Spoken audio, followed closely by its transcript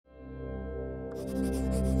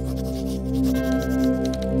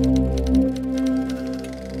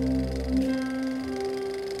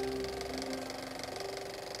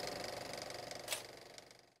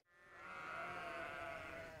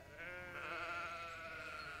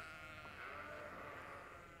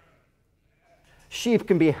Sheep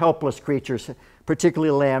can be helpless creatures,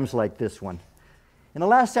 particularly lambs like this one. In the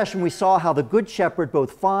last session, we saw how the Good Shepherd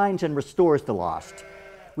both finds and restores the lost.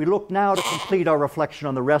 We look now to complete our reflection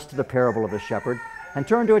on the rest of the parable of the shepherd and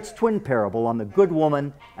turn to its twin parable on the good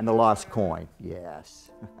woman and the lost coin.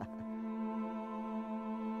 Yes.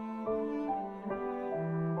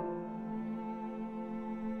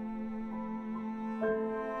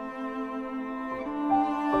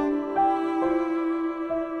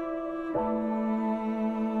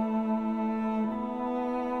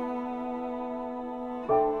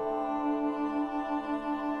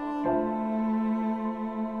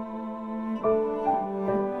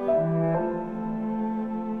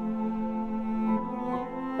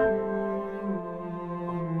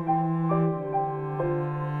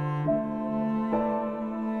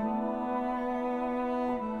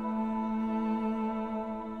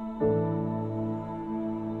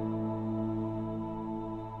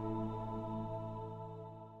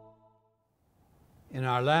 In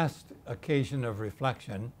our last occasion of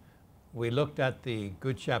reflection, we looked at the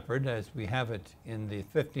Good Shepherd as we have it in the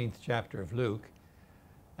 15th chapter of Luke,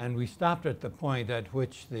 and we stopped at the point at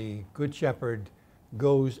which the Good Shepherd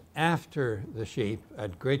goes after the sheep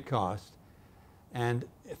at great cost and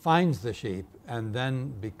finds the sheep, and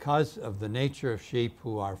then because of the nature of sheep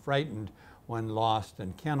who are frightened when lost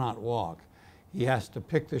and cannot walk, he has to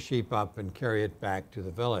pick the sheep up and carry it back to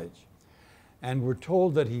the village. And we're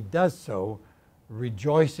told that he does so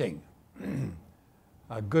rejoicing.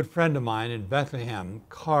 A good friend of mine in Bethlehem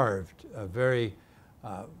carved very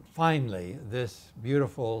finely this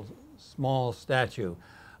beautiful small statue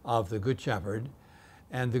of the Good Shepherd.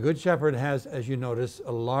 And the Good Shepherd has, as you notice,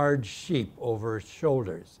 a large sheep over his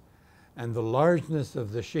shoulders. And the largeness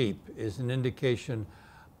of the sheep is an indication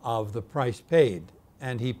of the price paid.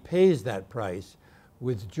 And he pays that price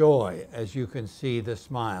with joy, as you can see the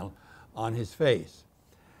smile on his face.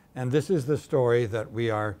 And this is the story that we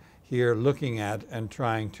are here looking at and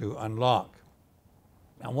trying to unlock.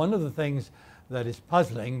 Now, one of the things that is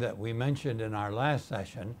puzzling that we mentioned in our last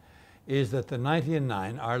session is that the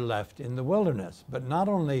 99 are left in the wilderness. But not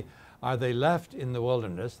only are they left in the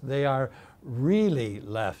wilderness, they are really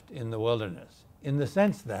left in the wilderness, in the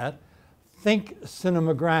sense that, think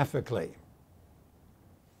cinemagraphically.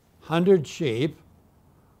 100 sheep,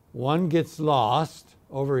 one gets lost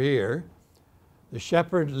over here. The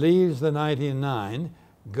shepherd leaves the 99,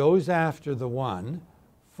 goes after the one,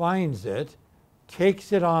 finds it,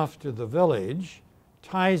 takes it off to the village,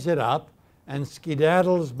 ties it up, and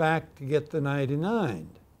skedaddles back to get the 99.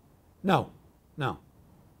 No.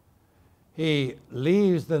 He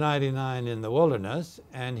leaves the 99 in the wilderness,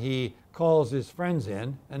 and he calls his friends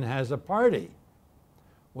in and has a party.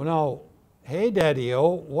 Well, now, hey, Daddy-o,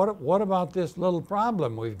 what about this little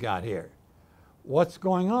problem we've got here? What's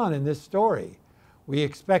going on in this story? We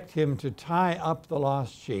expect him to tie up the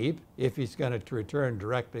lost sheep, if he's going to return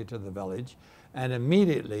directly to the village, and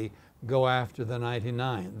immediately go after the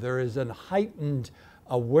 99. There is a heightened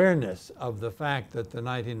awareness of the fact that the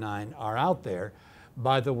 99 are out there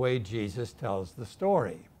by the way Jesus tells the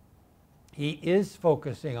story. He is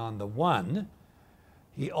focusing on the one.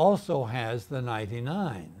 He also has the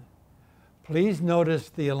 99. Please notice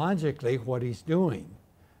theologically what he's doing.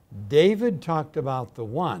 David talked about the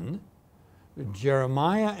one.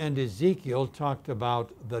 Jeremiah and Ezekiel talked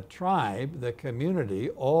about the tribe, the community,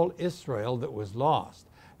 all Israel that was lost,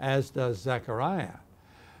 as does Zechariah.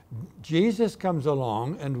 Jesus comes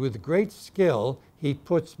along, and with great skill, he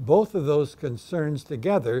puts both of those concerns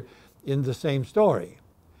together in the same story.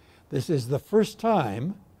 This is the first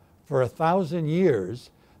time for 1,000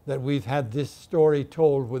 years that we've had this story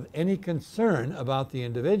told with any concern about the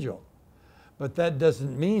individual. But that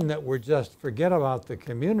doesn't mean that we're just forget about the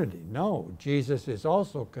community. No, Jesus is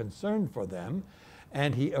also concerned for them,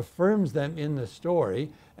 and he affirms them in the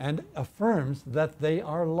story and affirms that they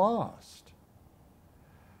are lost.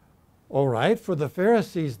 All right, for the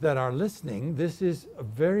Pharisees that are listening, this is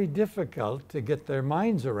very difficult to get their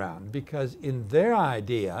minds around, because in their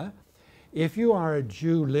idea, if you are a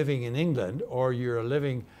Jew living in England, or you're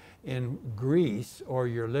living in Greece, or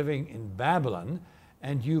you're living in Babylon,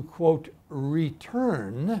 and you, quote,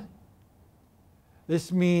 return,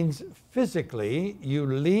 this means physically you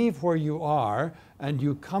leave where you are and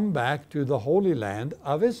you come back to the Holy Land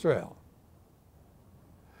of Israel.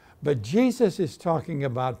 But Jesus is talking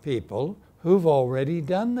about people who've already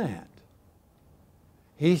done that.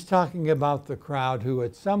 He's talking about the crowd who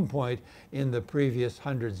at some point in the previous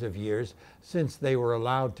hundreds of years, since they were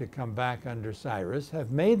allowed to come back under Cyrus,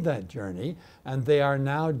 have made that journey, and they are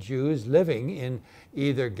now Jews living in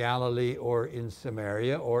either Galilee or in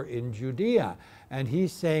Samaria or in Judea. And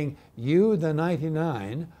he's saying, you, the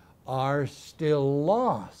 99, are still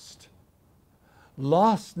lost.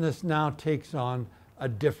 Lostness now takes on a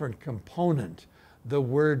different component. The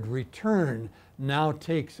word return now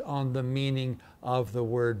takes on the meaning of the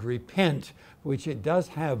word repent, which it does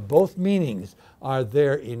have. Both meanings are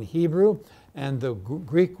there in Hebrew, and the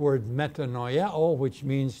Greek word metanoia, which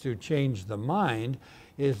means to change the mind,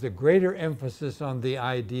 is the greater emphasis on the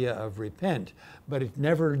idea of repent, but it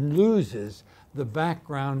never loses the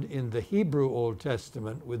background in the Hebrew Old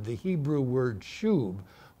Testament with the Hebrew word shub,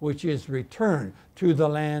 which is return to the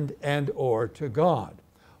land and or to God.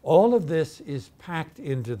 All of this is packed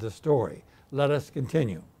into the story. Let us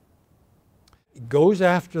continue. He goes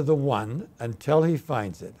after the one until he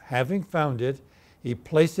finds it. Having found it, he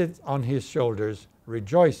placed it on his shoulders,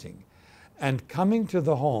 rejoicing. And coming to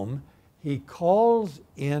the home, he calls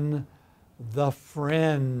in the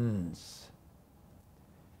friends.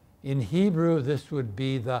 In Hebrew, this would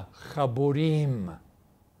be the chaburim.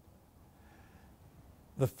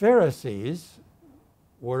 The Pharisees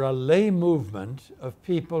were a lay movement of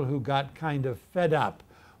people who got kind of fed up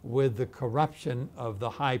with the corruption of the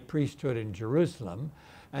high priesthood in Jerusalem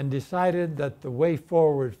and decided that the way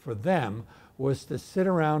forward for them was to sit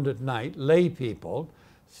around at night, lay people,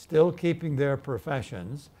 still keeping their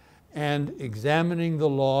professions, and examining the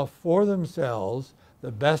law for themselves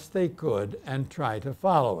the best they could and try to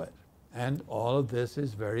follow it. And all of this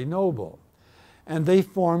is very noble. And they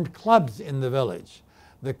formed clubs in the village.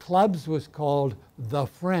 The clubs was called the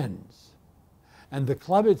Friends. And the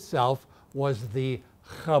club itself was the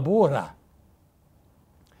Chabura.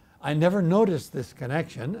 I never noticed this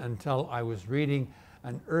connection until I was reading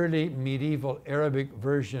an early medieval Arabic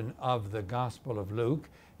version of the Gospel of Luke.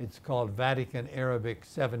 It's called Vatican Arabic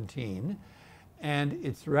 17. And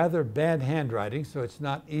it's rather bad handwriting, so it's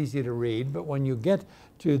not easy to read. But when you get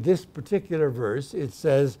to this particular verse, it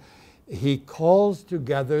says, he calls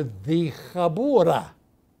together the Chabura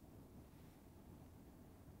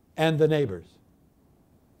and the neighbors.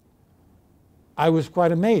 I was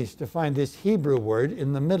quite amazed to find this Hebrew word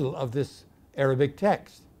in the middle of this Arabic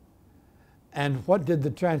text. And what did the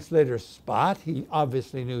translator spot? He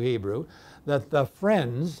obviously knew Hebrew, that the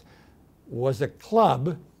Friends was a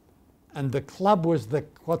club, and the club was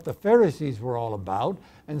what the Pharisees were all about.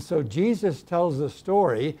 And so Jesus tells a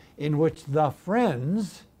story in which the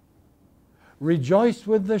friends rejoice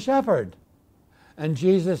with the shepherd. And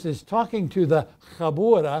Jesus is talking to the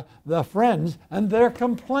Chabura, the friends, and they're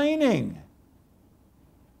complaining.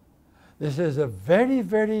 This is a very,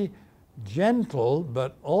 very gentle,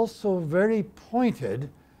 but also very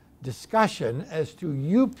pointed discussion as to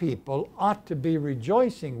you people ought to be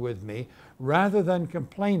rejoicing with me rather than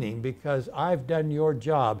complaining because I've done your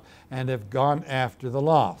job and have gone after the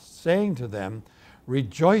lost, saying to them,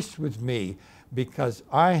 rejoice with me because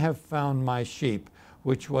I have found my sheep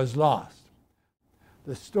which was lost.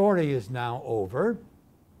 The story is now over,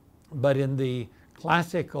 but in the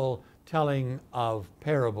classical telling of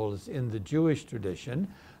parables in the Jewish tradition,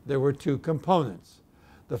 there were two components.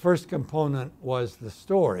 The first component was the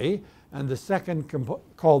story, and the second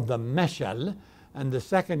called the meshel, and the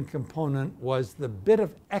second component was the bit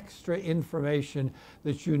of extra information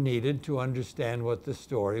that you needed to understand what the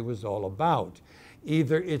story was all about.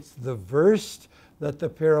 Either it's the verse that the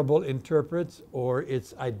parable interprets, or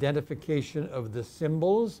it's identification of the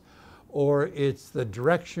symbols, or it's the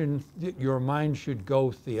direction that your mind should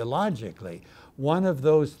go theologically. One of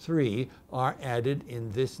those three are added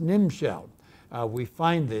in this nimshel. We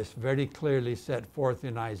find this very clearly set forth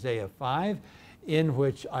in Isaiah 5, in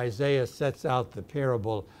which Isaiah sets out the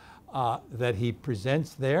parable that he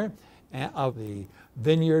presents there of the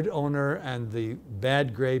vineyard owner and the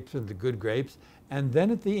bad grapes and the good grapes. And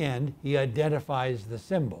then at the end, he identifies the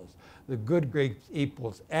symbols. The good grapes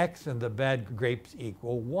equals X and the bad grapes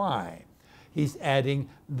equal Y. He's adding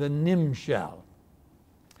the nimshel.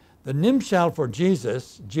 The nimshel for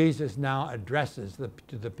Jesus, Jesus now addresses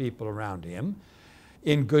to the people around him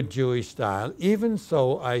in good Jewish style. Even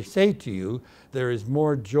so, I say to you, there is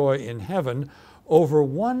more joy in heaven over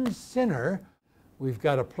one sinner. We've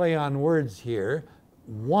got a play on words here.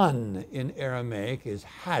 One in Aramaic is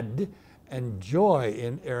had, and joy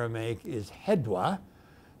in Aramaic is hedwa.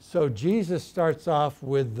 So Jesus starts off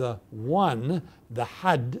with the one, the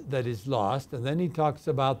had that is lost, and then he talks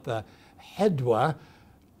about the hedwa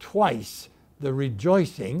twice, the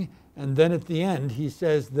rejoicing, And then at the end, he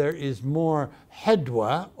says there is more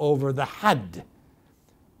hedwa over the had.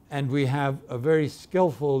 And we have a very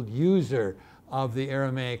skillful user of the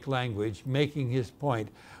Aramaic language making his point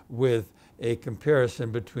with a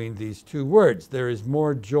comparison between these two words. There is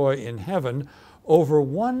more joy in heaven over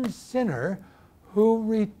one sinner who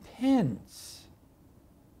repents.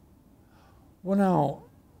 Well, now,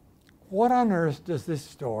 what on earth does this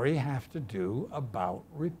story have to do about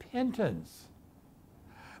repentance?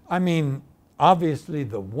 I mean, obviously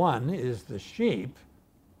the one is the sheep,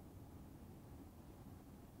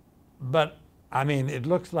 but I mean, it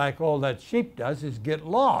looks like all that sheep does is get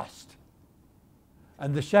lost.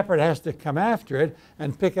 And the shepherd has to come after it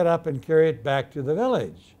and pick it up and carry it back to the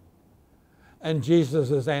village. And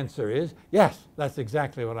Jesus' answer is, yes, that's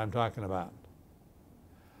exactly what I'm talking about.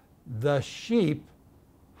 The sheep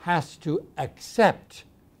has to accept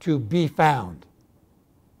to be found.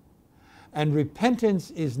 And repentance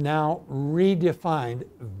is now redefined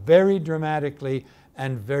very dramatically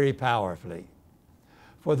and very powerfully.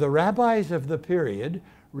 For the rabbis of the period,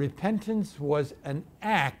 repentance was an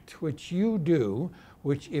act which you do,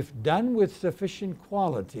 which if done with sufficient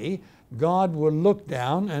quality, God will look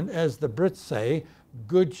down and, as the Brits say,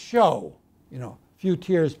 good show. You know, few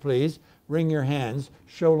tears please, wring your hands,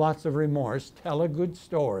 show lots of remorse, tell a good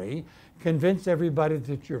story, convince everybody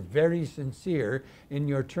that you're very sincere in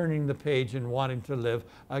your turning the page and wanting to live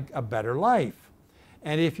a better life.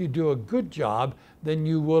 And if you do a good job, then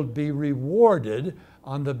you will be rewarded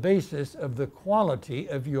on the basis of the quality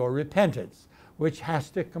of your repentance, which has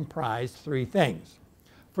to comprise three things.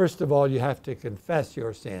 First of all, you have to confess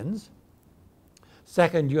your sins.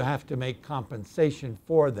 Second, you have to make compensation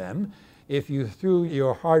for them. If you threw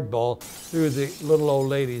your hardball through the little old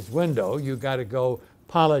lady's window, you got to go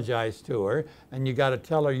apologize to her, and you got to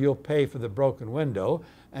tell her you'll pay for the broken window,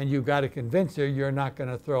 and you got to convince her you're not going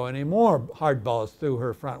to throw any more hardballs through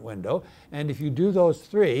her front window. And if you do those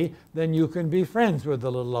three, then you can be friends with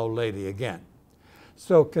the little old lady again.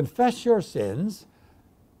 So confess your sins,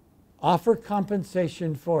 offer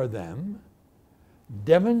compensation for them,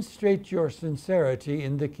 demonstrate your sincerity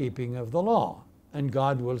in the keeping of the law. And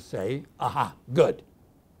God will say, aha, good,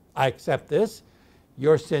 I accept this,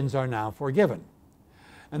 your sins are now forgiven.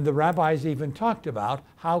 And the rabbis even talked about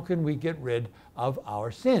how can we get rid of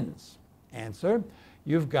our sins. Answer,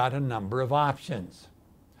 you've got a number of options.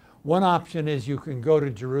 One option is you can go to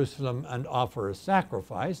Jerusalem and offer a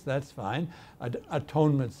sacrifice, that's fine, an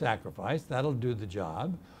atonement sacrifice, that'll do the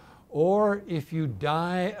job. Or if you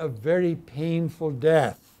die a very painful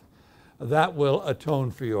death, that will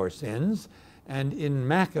atone for your sins. And in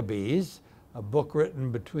Maccabees, a book written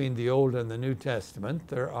between the Old and the New Testament,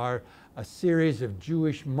 there are a series of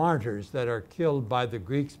Jewish martyrs that are killed by the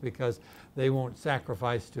Greeks because they won't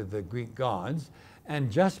sacrifice to the Greek gods.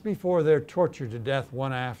 And just before they're tortured to death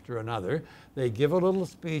one after another, they give a little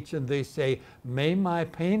speech and they say, may my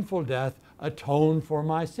painful death atone for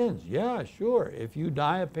my sins. Yeah, sure. If you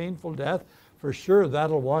die a painful death, for sure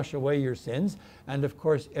that'll wash away your sins. And of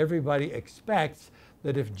course, everybody expects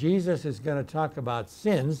that if Jesus is going to talk about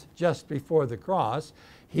sins just before the cross,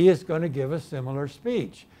 he is going to give a similar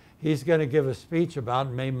speech. He's going to give a speech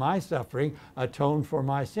about, may my suffering atone for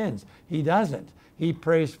my sins. He doesn't. He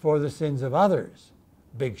prays for the sins of others.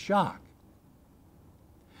 Big shock.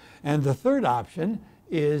 And the third option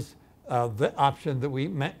is the option that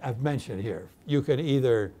we have mentioned here. You can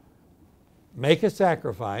either make a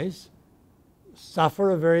sacrifice,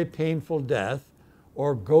 suffer a very painful death,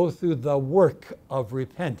 or go through the work of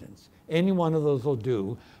repentance. Any one of those will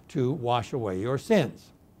do to wash away your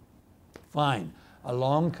sins. Fine.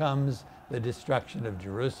 Along comes the destruction of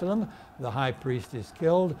Jerusalem. The high priest is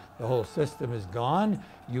killed. The whole system is gone.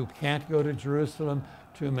 You can't go to Jerusalem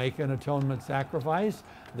to make an atonement sacrifice.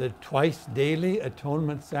 The twice daily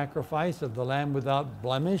atonement sacrifice of the Lamb without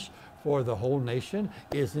blemish for the whole nation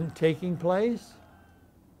isn't taking place.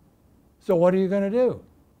 So what are you going to do?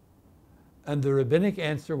 And the rabbinic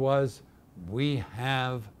answer was, we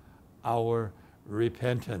have our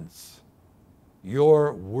repentance.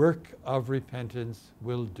 Your work of repentance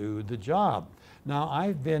will do the job. Now,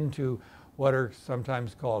 I've been to what are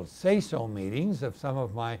sometimes called say-so meetings of some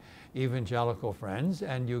of my evangelical friends,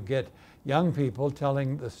 and you get young people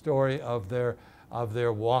telling the story of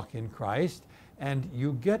their walk in Christ, and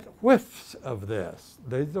you get whiffs of this.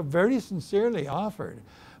 They're very sincerely offered.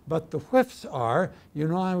 But the whiffs are, you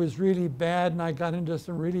know, I was really bad and I got into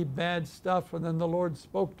some really bad stuff, and then the Lord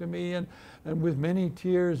spoke to me, and with many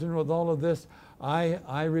tears and with all of this,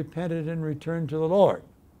 I repented and returned to the Lord.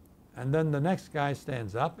 And then the next guy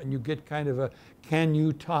stands up and you get kind of a, can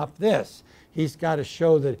you top this? He's got to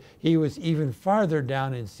show that he was even farther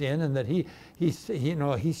down in sin and that he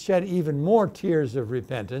shed even more tears of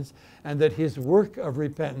repentance and that his work of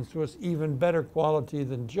repentance was even better quality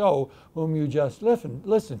than Joe, whom you just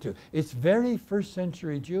listened to. It's very first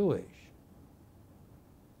century Jewish.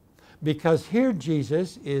 Because here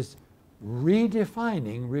Jesus is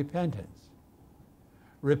redefining repentance.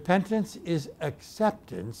 Repentance is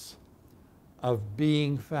acceptance of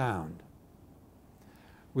being found.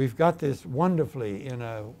 We've got this wonderfully in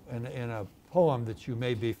a poem that you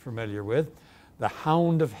may be familiar with, The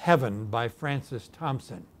Hound of Heaven by Francis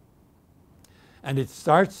Thompson. And it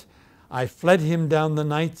starts, I fled him down the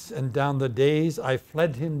nights and down the days. I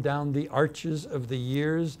fled him down the arches of the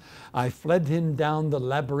years. I fled him down the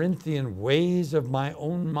labyrinthian ways of my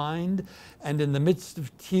own mind. And in the midst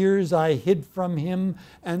of tears I hid from him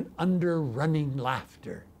and under running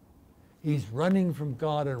laughter. He's running from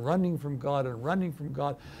God and running from God and running from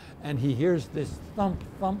God. And he hears this thump,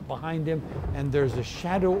 thump behind him. And there's a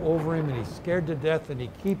shadow over him and he's scared to death and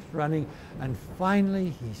he keeps running. And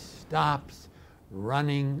finally he stops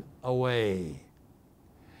running away.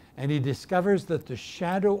 And he discovers that the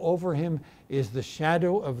shadow over him is the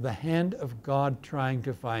shadow of the hand of God trying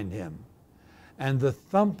to find him. And the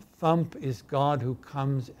thump, thump is God who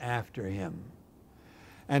comes after him.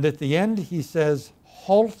 And at the end he says,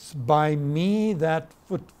 halts by me that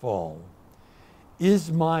footfall.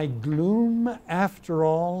 Is my gloom, after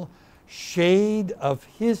all, shade of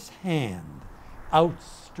his hand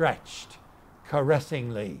outstretched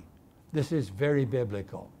caressingly? This is very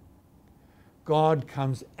biblical. God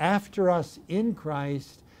comes after us in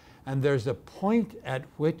Christ, and there's a point at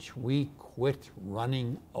which we quit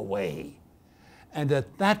running away. And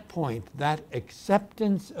at that point, that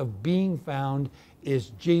acceptance of being found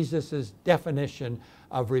is Jesus' definition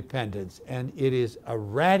of repentance. And it is a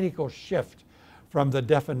radical shift from the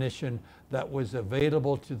definition that was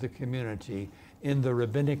available to the community in the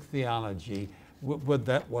rabbinic theology,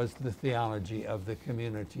 that was the theology of the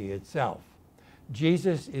community itself.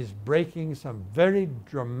 Jesus is breaking some very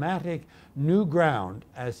dramatic new ground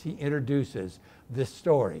as he introduces this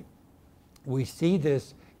story. We see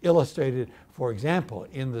this illustrated, for example,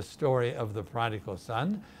 in the story of the prodigal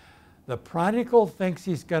son. The prodigal thinks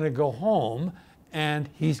he's going to go home and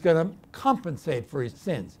he's going to compensate for his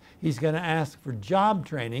sins. He's going to ask for job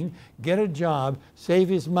training, get a job, save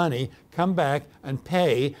his money, come back and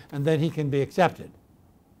pay, and then he can be accepted.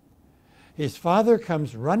 His father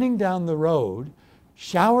comes running down the road,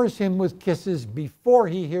 showers him with kisses before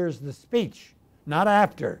he hears the speech, not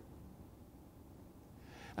after.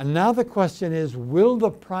 And now the question is, will the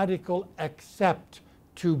prodigal accept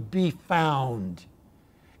to be found?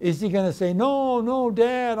 Is he going to say, no, no,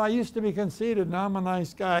 Dad, I used to be conceited, now I'm a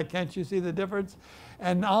nice guy, can't you see the difference?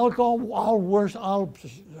 And I'll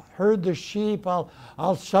herd the sheep,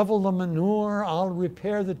 I'll shovel the manure, I'll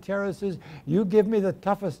repair the terraces. You give me the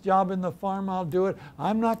toughest job in the farm, I'll do it.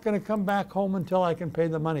 I'm not going to come back home until I can pay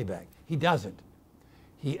the money back. He doesn't.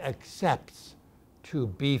 He accepts to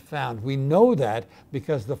be found. We know that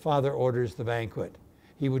because the father orders the banquet.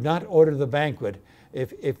 He would not order the banquet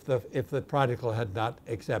if the prodigal had not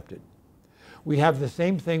accepted. We have the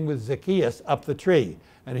same thing with Zacchaeus up the tree.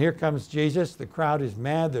 And here comes Jesus. The crowd is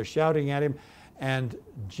mad. They're shouting at him. And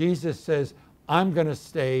Jesus says, I'm going to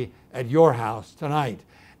stay at your house tonight.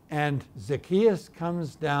 And Zacchaeus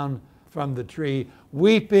comes down from the tree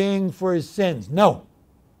weeping for his sins. No,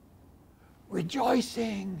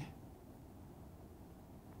 rejoicing.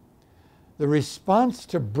 The response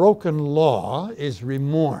to broken law is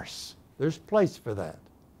remorse. There's place for that.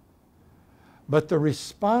 But the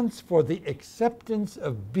response for the acceptance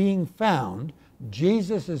of being found,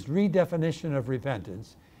 Jesus' redefinition of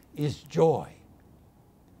repentance, is joy.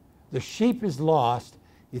 The sheep is lost.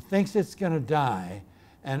 He thinks it's going to die.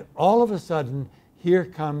 And all of a sudden, here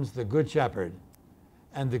comes the Good Shepherd.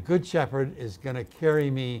 And the Good Shepherd is going to carry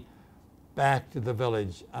me back to the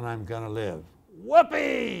village, and I'm going to live.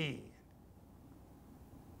 Whoopee!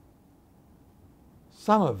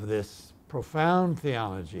 Some of this profound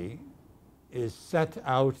theology is set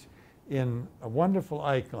out in a wonderful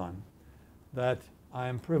icon that I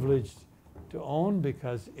am privileged to own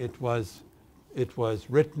because it was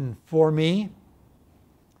written for me.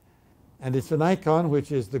 And it's an icon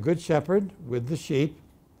which is the Good Shepherd with the sheep.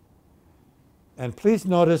 And please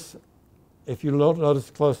notice, if you notice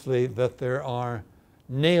closely, that there are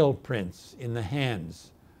nail prints in the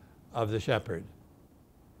hands of the shepherd.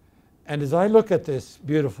 And as I look at this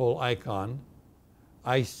beautiful icon,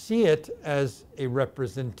 I see it as a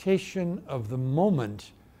representation of the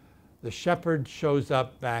moment the shepherd shows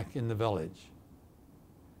up back in the village.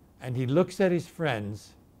 And he looks at his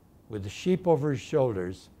friends with the sheep over his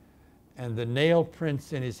shoulders and the nail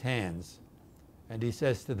prints in his hands. And he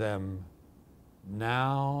says to them,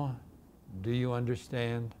 "Now do you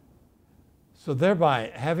understand?" So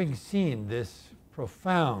thereby, having seen this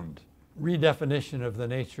profound redefinition of the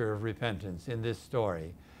nature of repentance in this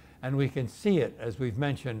story, and we can see it, as we've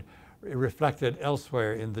mentioned, reflected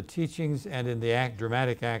elsewhere in the teachings and in the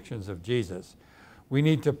dramatic actions of Jesus, we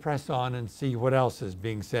need to press on and see what else is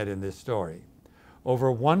being said in this story.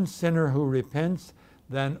 Over one sinner who repents,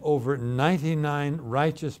 than over 99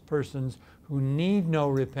 righteous persons who need no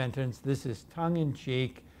repentance. This is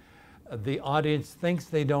tongue-in-cheek. The audience thinks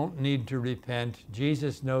they don't need to repent.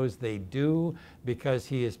 Jesus knows they do because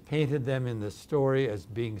he has painted them in the story as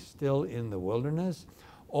being still in the wilderness.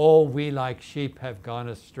 All we like sheep have gone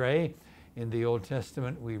astray. In the Old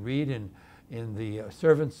Testament we read in the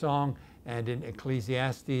servant song, and in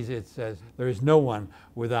Ecclesiastes it says there is no one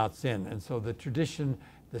without sin. And so the tradition,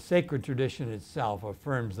 the sacred tradition itself,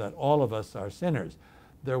 affirms that all of us are sinners.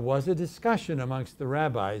 There was a discussion amongst the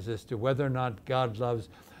rabbis as to whether or not God loves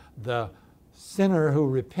the sinner who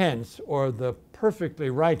repents or the perfectly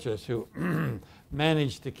righteous who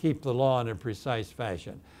managed to keep the law in a precise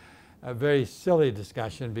fashion. A very silly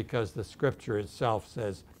discussion because the scripture itself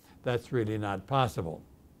says that's really not possible.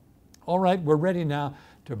 All right, we're ready now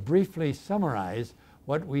to briefly summarize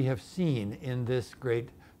what we have seen in this great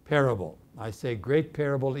parable. I say great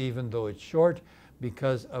parable even though it's short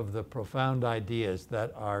because of the profound ideas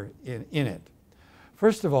that are in it.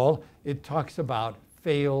 First of all, it talks about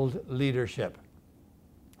failed leadership.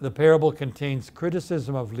 The parable contains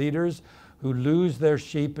criticism of leaders who lose their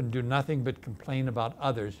sheep and do nothing but complain about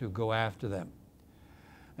others who go after them.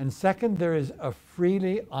 And second, there is a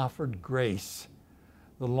freely offered grace.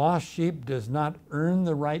 The lost sheep does not earn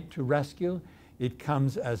the right to rescue. It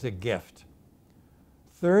comes as a gift.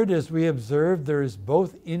 Third, as we observed, there is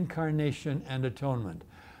both incarnation and atonement.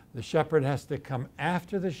 The shepherd has to come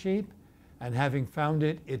after the sheep, and having found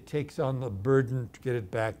it, it takes on the burden to get it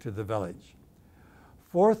back to the village.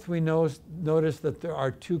 Fourth, we notice that there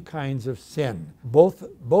are two kinds of sin.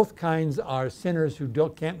 Both kinds are sinners who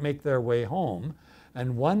can't make their way home,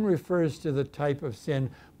 and one refers to the type of sin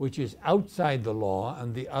which is outside the law,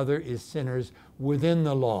 and the other is sinners within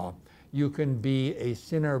the law. You can be a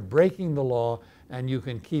sinner breaking the law, and you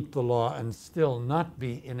can keep the law and still not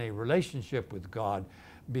be in a relationship with God,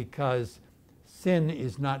 because sin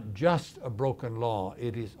is not just a broken law,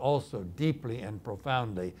 it is also deeply and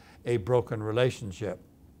profoundly a broken relationship.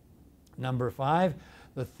 Number 5,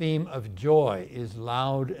 the theme of joy is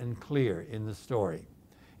loud and clear in the story.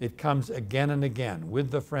 It comes again and again.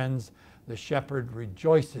 With the friends, the shepherd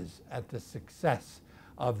rejoices at the success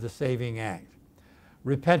of the saving act.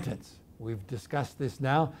 Repentance. We've discussed this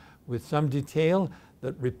now with some detail,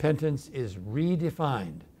 that repentance is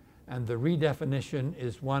redefined. And the redefinition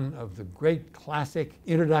is one of the great classic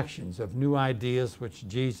introductions of new ideas which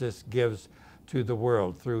Jesus gives to the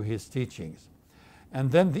world through his teachings.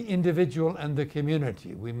 And then the individual and the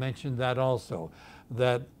community. We mentioned that also,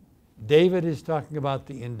 that David is talking about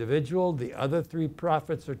the individual, the other 3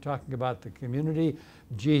 prophets are talking about the community.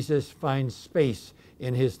 Jesus finds space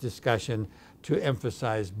in his discussion to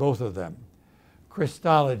emphasize both of them.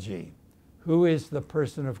 Christology. Who is the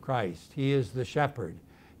person of Christ? He is the shepherd.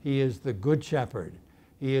 He is the good shepherd.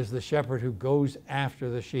 He is the shepherd who goes after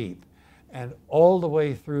the sheep. And all the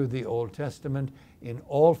way through the Old Testament, in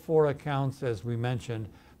all 4 accounts, as we mentioned,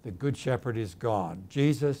 the good shepherd is God.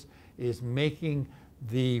 Jesus is making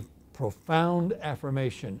the profound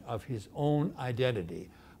affirmation of his own identity.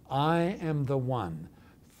 I am the one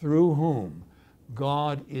through whom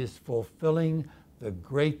God is fulfilling the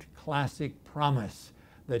great classic promise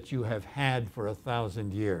that you have had for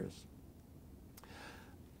 1,000 years.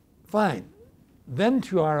 Fine. Then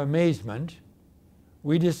to our amazement,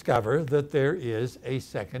 we discover that there is a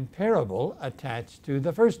second parable attached to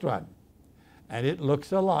the first one. And it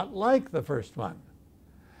looks a lot like the first one.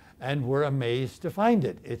 And we're amazed to find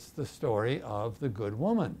it. It's the story of the good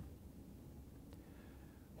woman.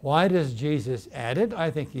 Why does Jesus add it?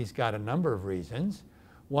 I think he's got a number of reasons.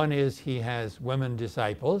 One is he has women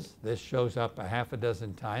disciples. This shows up a half a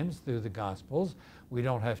dozen times through the Gospels. We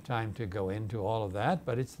don't have time to go into all of that,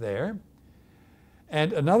 but it's there.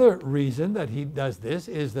 And another reason that he does this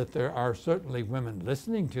is that there are certainly women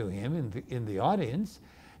listening to him in the audience,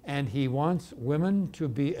 and he wants women to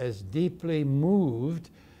be as deeply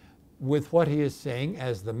moved with what he is saying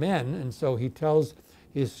as the men, and so he tells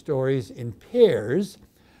his stories in pairs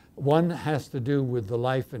One has to do with the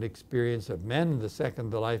life and experience of men, the second,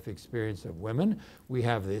 the life experience of women. We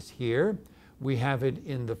have this here. We have it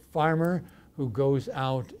in the farmer who goes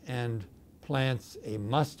out and plants a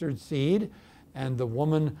mustard seed, and the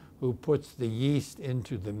woman who puts the yeast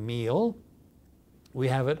into the meal. We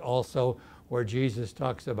have it also where Jesus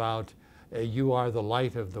talks about you are the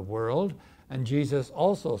light of the world, and Jesus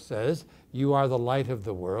also says you are the light of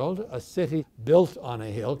the world. A city built on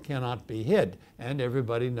a hill cannot be hid, and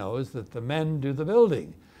everybody knows that the men do the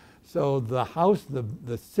building. So the house,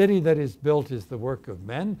 the city that is built is the work of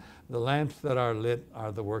men. The lamps that are lit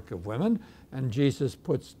are the work of women. And Jesus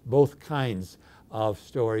puts both kinds of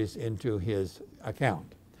stories into his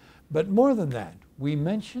account. But more than that, we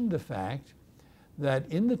mentioned the fact that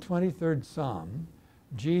in the 23rd Psalm,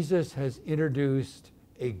 Jesus has introduced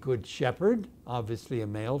a good shepherd, obviously a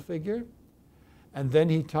male figure. And then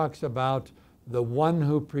he talks about the one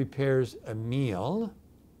who prepares a meal.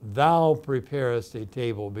 Thou preparest a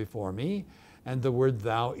table before me, and the word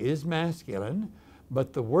thou is masculine,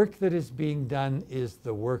 but the work that is being done is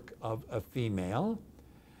the work of a female.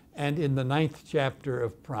 And in the 9th chapter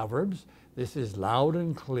of Proverbs, this is loud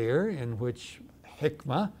and clear, in which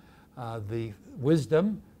hikmah, the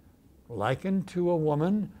wisdom, likened to a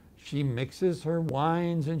woman, she mixes her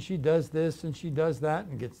wines and she does this and she does that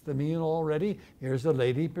and gets the meal all ready. Here's a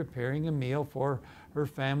lady preparing a meal for her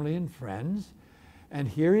family and friends. And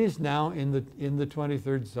here is now in the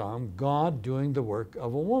 23rd Psalm, God doing the work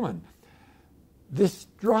of a woman. This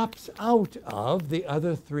drops out of the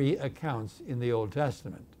other three accounts in the Old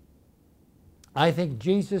Testament. I think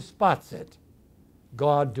Jesus spots it,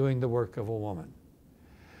 God doing the work of a woman.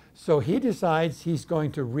 So he decides he's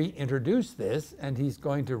going to reintroduce this, and he's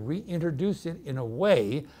going to reintroduce it in a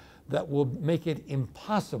way that will make it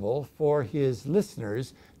impossible for his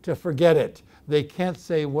listeners to forget it. They can't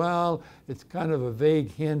say, well, it's kind of a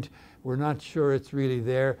vague hint, we're not sure it's really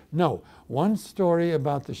there. No, one story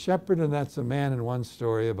about the shepherd, and that's a man, and one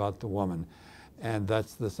story about the woman. And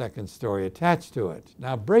that's the second story attached to it.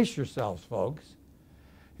 Now brace yourselves, folks.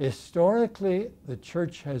 Historically, the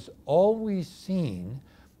church has always seen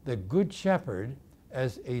the Good Shepherd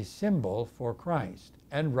as a symbol for Christ,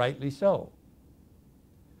 and rightly so.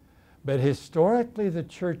 But historically, the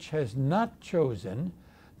church has not chosen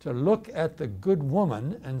to look at the good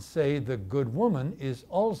woman and say the good woman is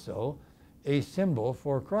also a symbol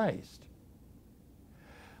for Christ.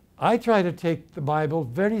 I try to take the Bible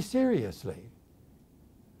very seriously.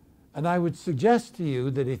 And I would suggest to you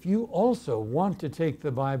that if you also want to take the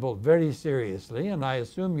Bible very seriously, and I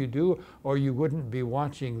assume you do, or you wouldn't be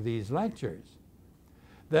watching these lectures,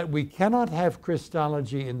 that we cannot have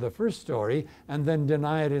Christology in the first story and then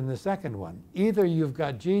deny it in the second one. Either you've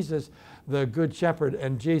got Jesus, the Good Shepherd,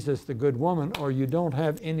 and Jesus, the good woman, or you don't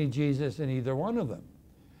have any Jesus in either one of them.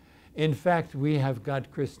 In fact, we have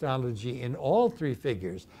got Christology in all three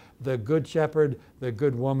figures, the Good Shepherd, the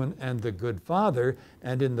good woman, and the good father.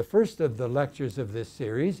 And in the first of the lectures of this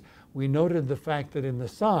series, we noted the fact that in the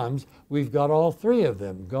Psalms, we've got all three of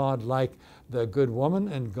them, God like the good woman,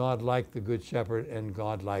 and God like the Good Shepherd, and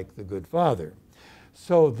God like the good father.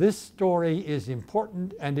 So this story is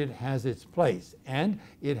important, and it has its place, and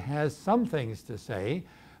it has some things to say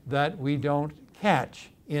that we don't catch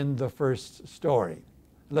in the first story.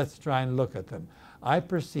 Let's try and look at them. I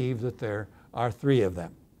perceive that there are three of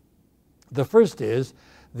them. The first is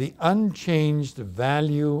the unchanged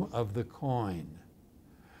value of the coin.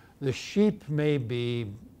 The sheep may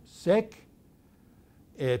be sick,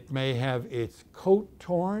 it may have its coat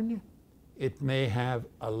torn, it may have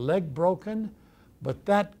a leg broken, but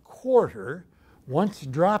that quarter, once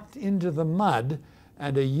dropped into the mud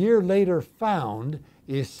and a year later found,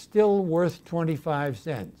 is still worth 25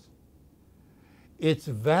 cents. Its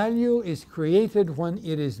value is created when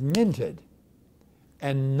it is minted,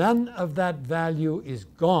 and none of that value is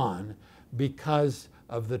gone because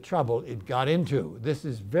of the trouble it got into. This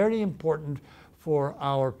is very important for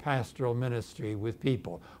our pastoral ministry with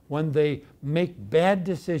people. When they make bad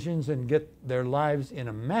decisions and get their lives in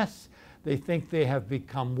a mess, they think they have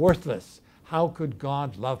become worthless. How could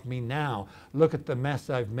God love me now? Look at the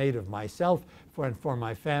mess I've made of myself and for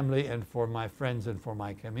my family and for my friends and for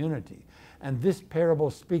my community. And this parable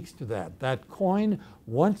speaks to that. That coin,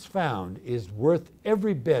 once found, is worth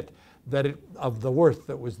every bit of the worth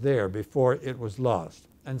that was there before it was lost.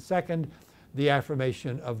 And second, the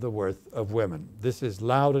affirmation of the worth of women. This is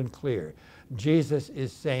loud and clear. Jesus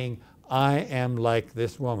is saying, I am like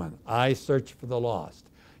this woman. I search for the lost.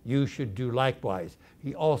 You should do likewise.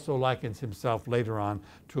 He also likens himself later on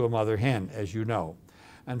to a mother hen, as you know.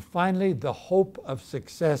 And finally, the hope of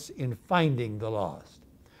success in finding the lost.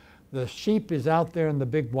 The sheep is out there in the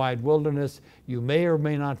big wide wilderness. You may or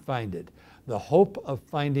may not find it. The hope of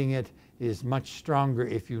finding it is much stronger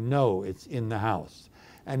if you know it's in the house.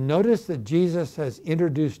 And notice that Jesus has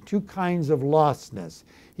introduced two kinds of lostness.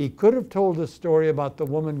 He could have told a story about the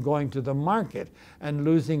woman going to the market and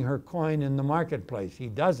losing her coin in the marketplace. He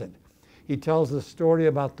doesn't. He tells a story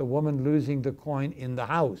about the woman losing the coin in the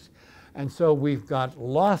house. And so we've got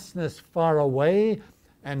lostness far away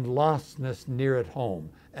and lostness near at home.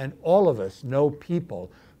 And all of us know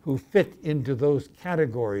people who fit into those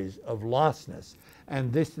categories of lostness.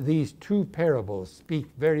 And these two parables speak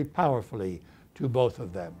very powerfully to both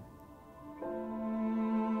of them.